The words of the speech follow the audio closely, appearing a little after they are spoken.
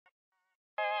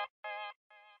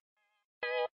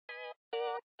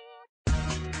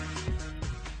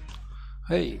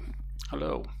Hey,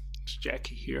 hello, it's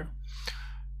Jackie here.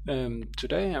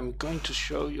 Today I'm going to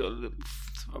show you a little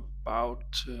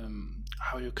about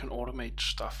how you can automate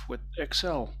stuff with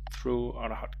Excel through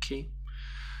Autohotkey.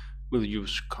 We'll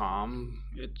use Calm.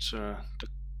 It's a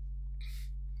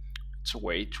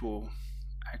way to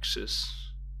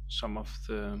access some of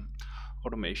the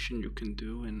automation you can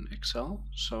do in Excel.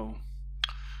 So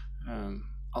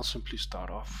I'll simply start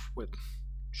off with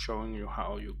showing you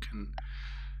how you can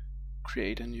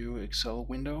create a new Excel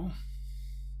window.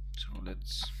 So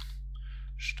let's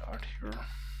start here.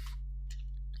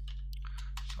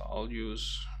 So I'll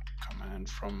use a command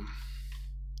from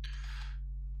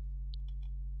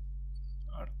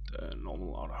the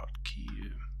normal Autohotkey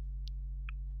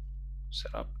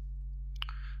setup,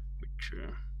 which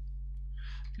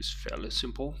is fairly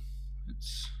simple.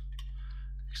 It's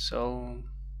Excel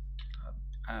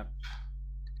app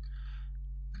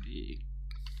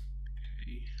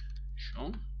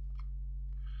shown.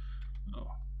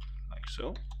 Like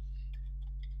so.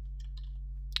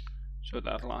 So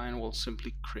that line will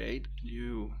simply create a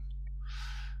new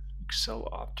Excel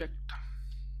object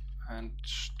and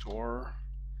store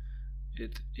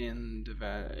it in the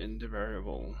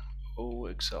variable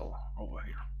OXL over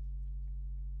here.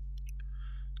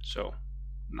 So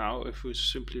now if we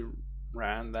simply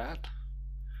ran that,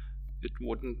 it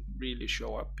wouldn't really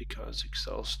show up because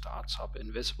Excel starts up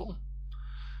invisible.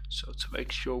 So to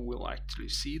make sure we'll actually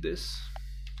see this,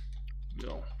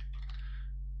 we'll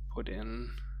put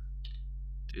in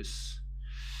this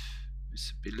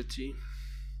visibility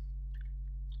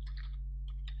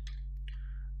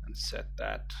and set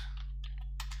that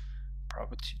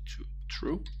property to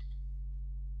true.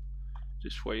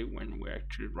 This way, when we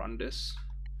actually run this,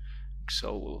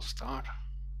 Excel will start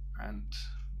and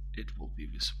it will be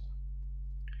visible.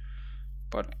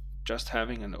 But just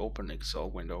having an open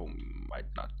Excel window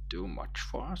might not do much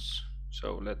for us.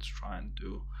 So let's try and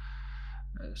do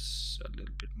this a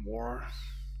little bit more.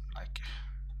 Like,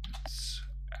 let's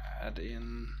add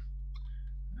in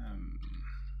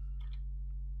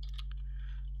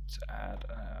let's add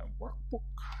a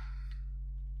workbook,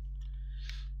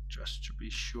 just to be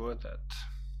sure that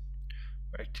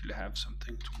we actually have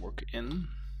something to work in.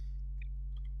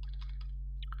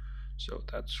 So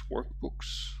that's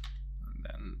workbooks, and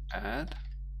then add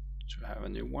to have a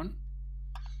new one,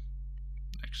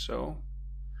 like so.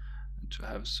 And to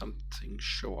have something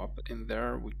show up in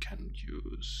there, we can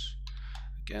use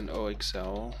again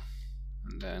OXL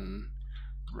and then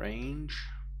range,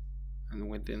 and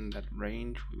within that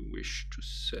range we wish to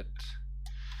set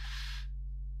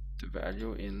the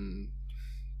value in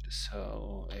the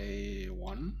cell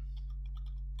A1,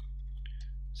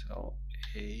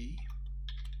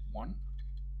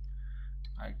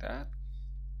 like that.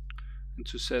 And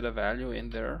to set a value in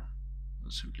there,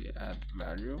 we'll simply add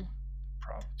value,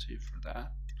 property for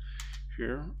that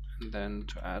here, and then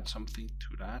to add something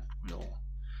to that, we'll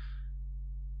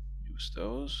use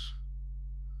those.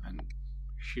 And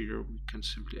here we can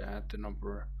simply add the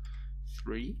number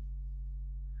 3,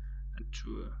 and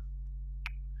to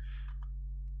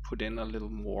put in a little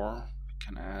more, we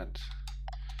can add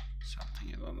something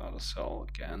in another cell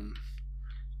again,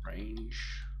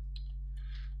 range,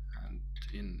 and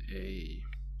in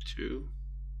A2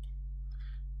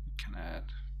 we can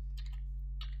add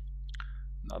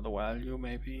another value.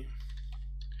 Maybe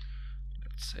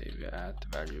let's say we add the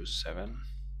value 7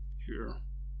 here.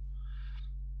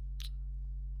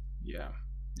 Yeah,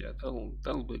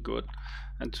 that'll be good.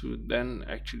 And to then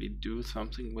actually do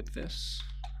something with this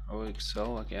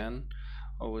Excel again,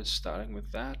 always starting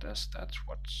with that, as that's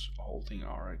what's holding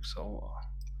our Excel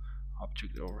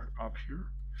object over up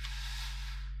here.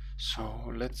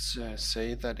 So let's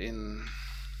say that in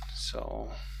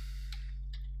cell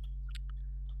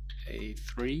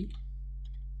A3,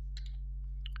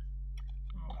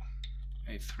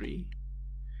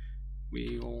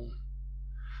 we'll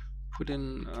put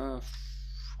in a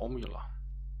formula,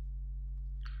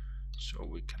 so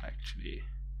we can actually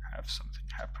have something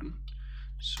happen.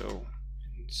 So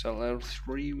in cell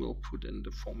L3 we'll put in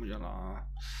the formula,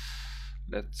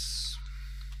 let's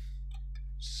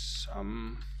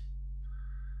sum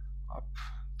up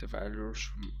the values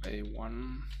from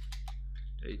A1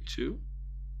 to A2,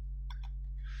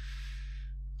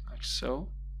 like so.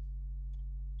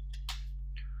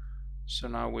 So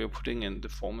now we're putting in the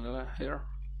formula here,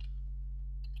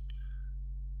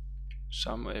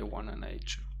 sum A1 and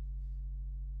A2.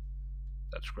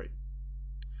 That's great.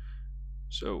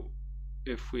 So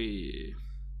if we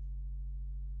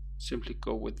simply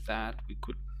go with that, we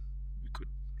could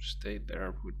stay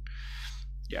there.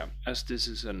 yeah, as this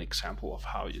is an example of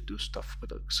how you do stuff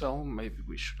with Excel, maybe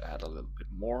we should add a little bit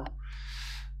more.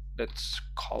 Let's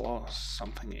color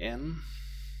something in.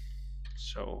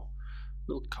 So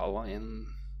we'll color in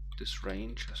this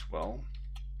range as well.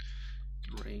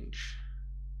 Range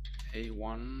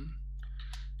A1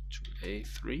 to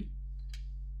A3.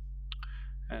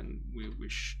 And we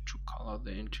wish to color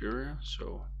the interior,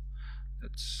 so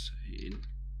let's say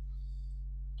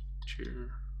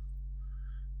interior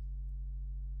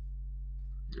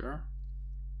here,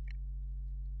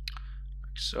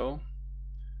 like so.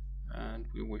 And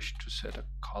we wish to set a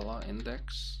color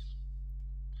index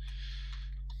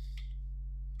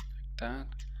like that.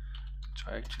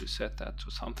 To actually set that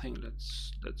to something,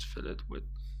 let's fill it with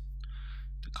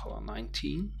the color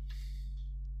 19,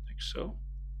 like so.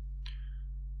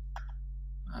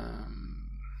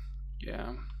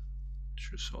 Yeah,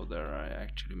 so there I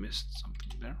actually missed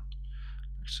something there,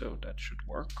 like so. That should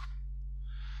work.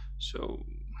 So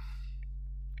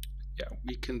yeah,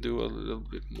 we can do a little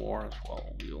bit more as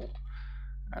well. We'll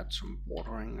add some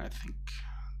bordering. I think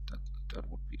that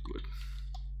would be good.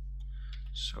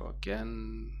 So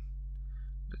again,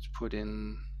 let's put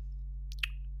in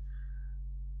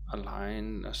a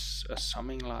line, a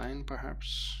summing line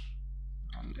perhaps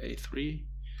on A3.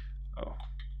 Oh,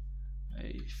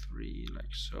 A3,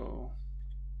 like so.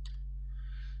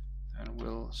 Then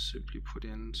we'll simply put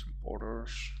in some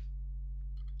borders.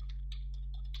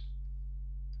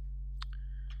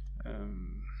 Yeah,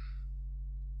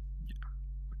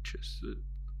 which is the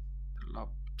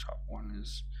top one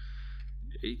is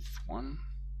the 8th one,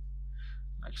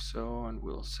 like so, and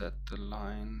we'll set the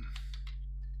line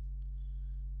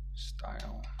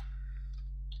style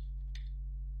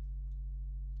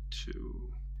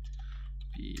to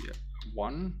be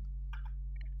 1,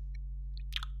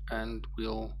 and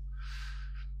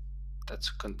that's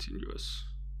a continuous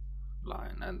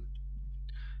line, and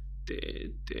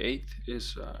the 8th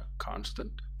is a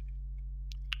constant,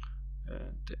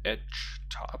 the edge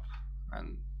top,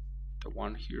 and the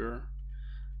one here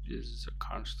is a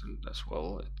constant as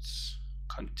well. It's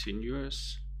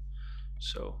continuous,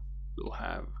 so we'll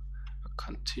have a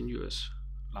continuous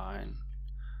line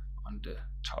on the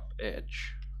top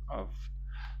edge of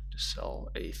the cell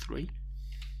A3.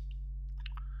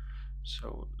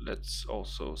 So let's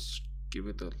also give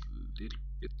it a little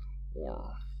bit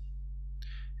more.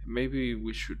 Maybe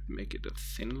we should make it a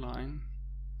thin line.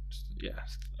 Yeah,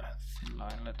 a thin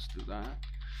line, let's do that.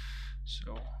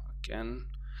 So again,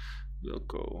 we'll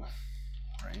go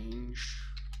range,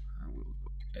 and we'll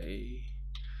go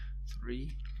A3,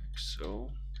 like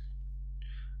so.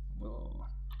 We'll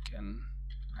again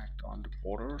act on the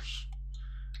borders.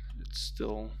 It's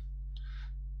still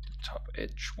the top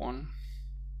edge one.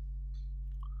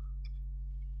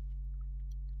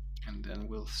 And then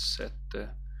we'll set the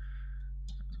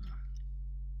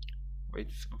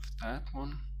width of that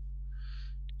one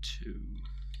to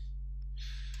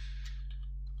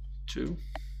 2.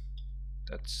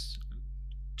 That's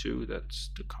 2, that's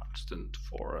the constant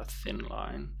for a thin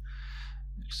line,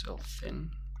 Excel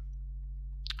thin.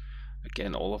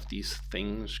 Again, all of these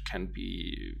things can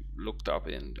be looked up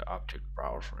in the object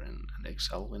browser in an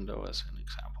Excel window as an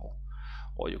example,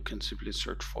 or you can simply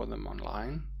search for them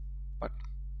online. But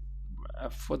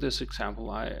for this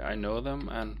example, I know them,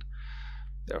 and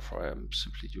therefore I'm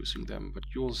simply using them. But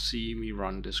you'll see me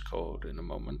run this code in a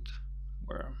moment,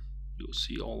 where you'll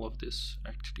see all of this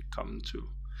actually come to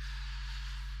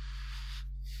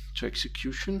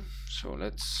execution. So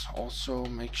let's also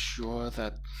make sure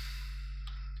that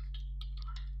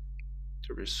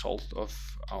the result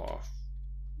of our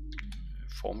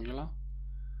formula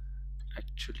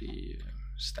actually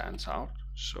stands out.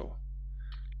 So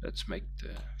let's make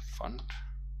the font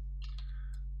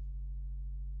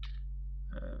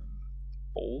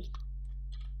bold,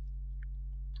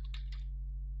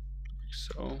 like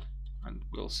so, and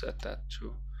we'll set that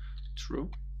to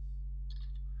true,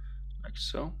 like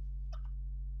so.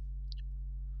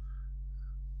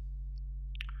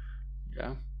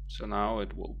 Yeah, so now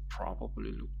it will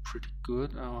probably look pretty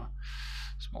good, our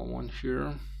small one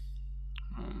here.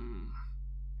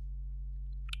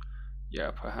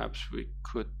 Yeah, perhaps we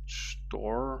could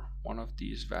store one of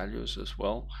these values as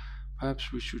well.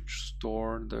 Perhaps we should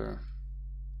store the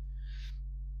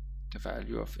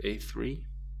value of A3.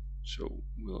 So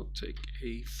we'll take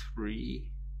A3,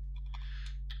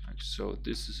 like so.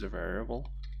 This is a variable,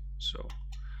 so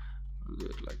we'll do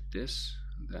it like this.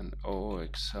 And then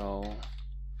Excel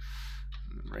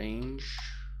range,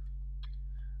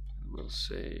 and we'll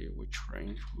say which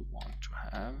range we want to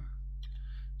have.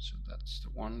 So that's the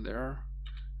one there.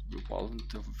 We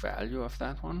want the value of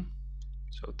that one.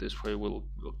 So this way we'll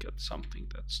get something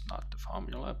that's not the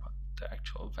formula but the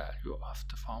actual value of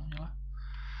the formula,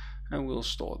 and we'll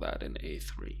store that in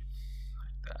A3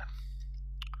 like that.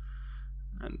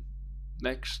 And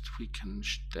next we can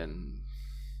then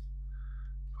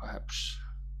perhaps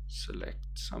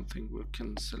select something. We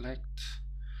can select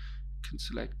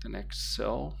the next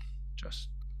cell just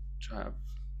to have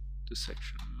the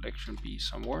selection be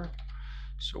somewhere.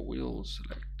 So we'll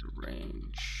select the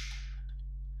range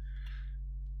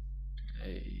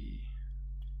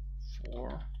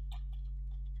A4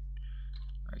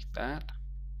 like that,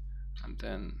 and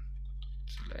then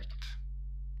select.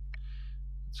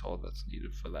 That's all that's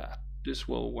needed for that. This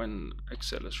will, when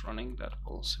Excel is running, that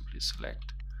will simply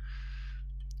select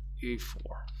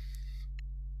A4.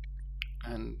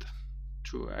 And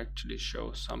to actually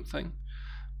show something,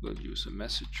 we'll use a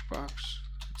message box.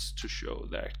 It's to show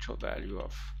the actual value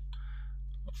of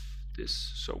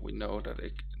this, so we know that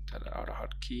that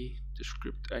Autohotkey, the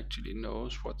script, actually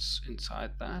knows what's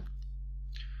inside that.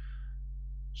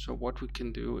 So what we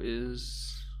can do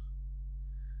is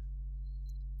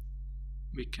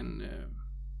we can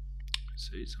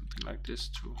say something like this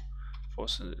to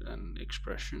force an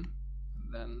expression,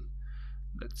 and then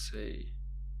let's say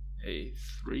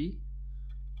A3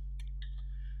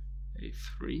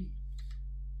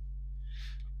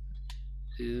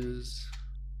 is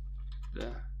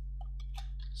the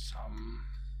sum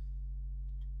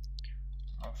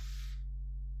of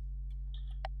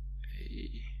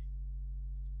A1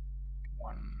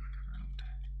 and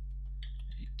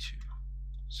A2,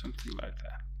 something like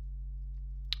that.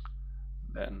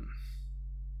 Then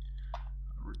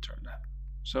I'll return that.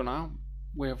 So now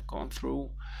we have gone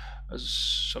through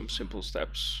some simple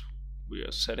steps. We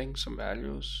are setting some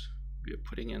values, we are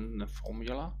putting in the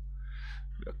formula,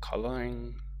 we are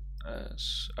coloring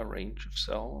a range of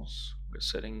cells, we're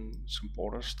setting some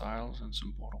border styles and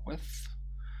some border width,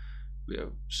 we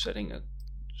are setting a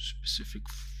specific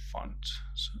font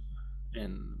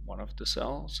in one of the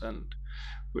cells, and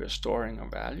we are storing a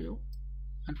value,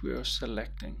 and we are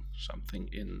selecting something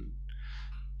in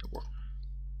the work.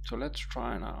 So let's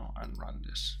try now and run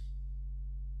this.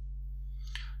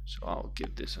 So I'll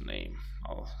give this a name.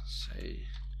 I'll say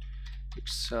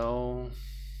Excel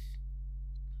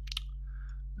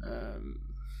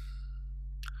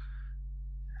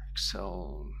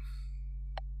Excel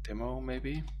demo,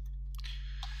 maybe.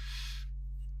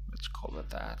 Let's call it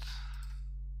that.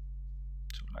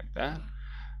 So like that.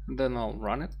 And then I'll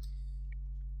run it.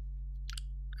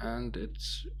 And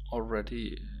it's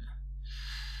already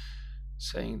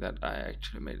saying that I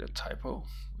actually made a typo,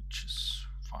 which is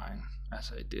fine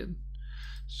as I did.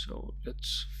 So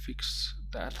let's fix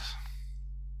that.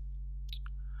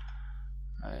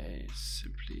 I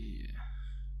simply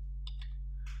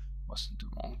wasn't the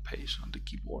wrong page on the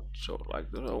keyboard, so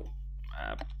like the little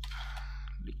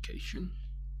application.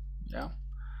 Yeah,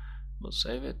 we'll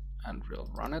save it and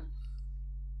we'll run it.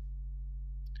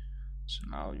 So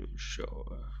now you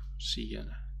see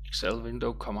an Excel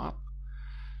window come up,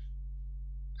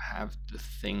 have the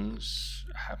things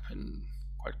happen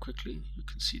quite quickly. You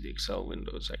can see the Excel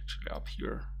window is actually up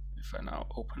here. If I now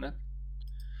open it,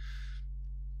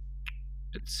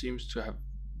 it seems to have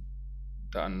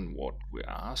done what we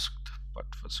asked,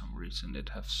 but for some reason it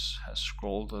has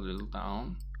scrolled a little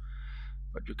down,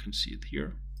 but you can see it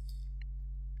here.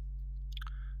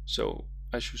 So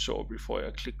as you saw before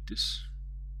I clicked this,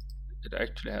 it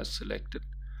actually has selected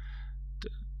the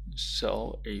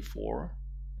cell A4.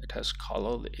 It has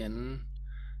colored in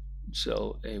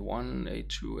cell A1,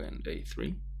 A2 and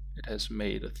A3. It has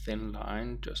made a thin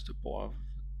line just above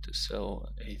the cell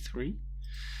A3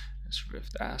 as we have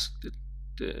asked it.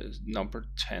 The number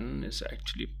 10 is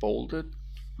actually bolded,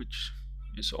 which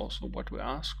is also what we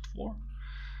asked for,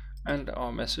 and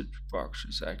our message box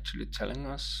is actually telling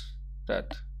us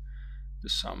that the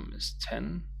sum is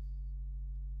 10.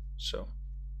 So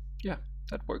yeah,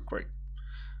 that worked great.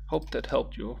 Hope that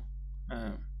helped you.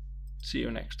 See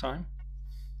you next time.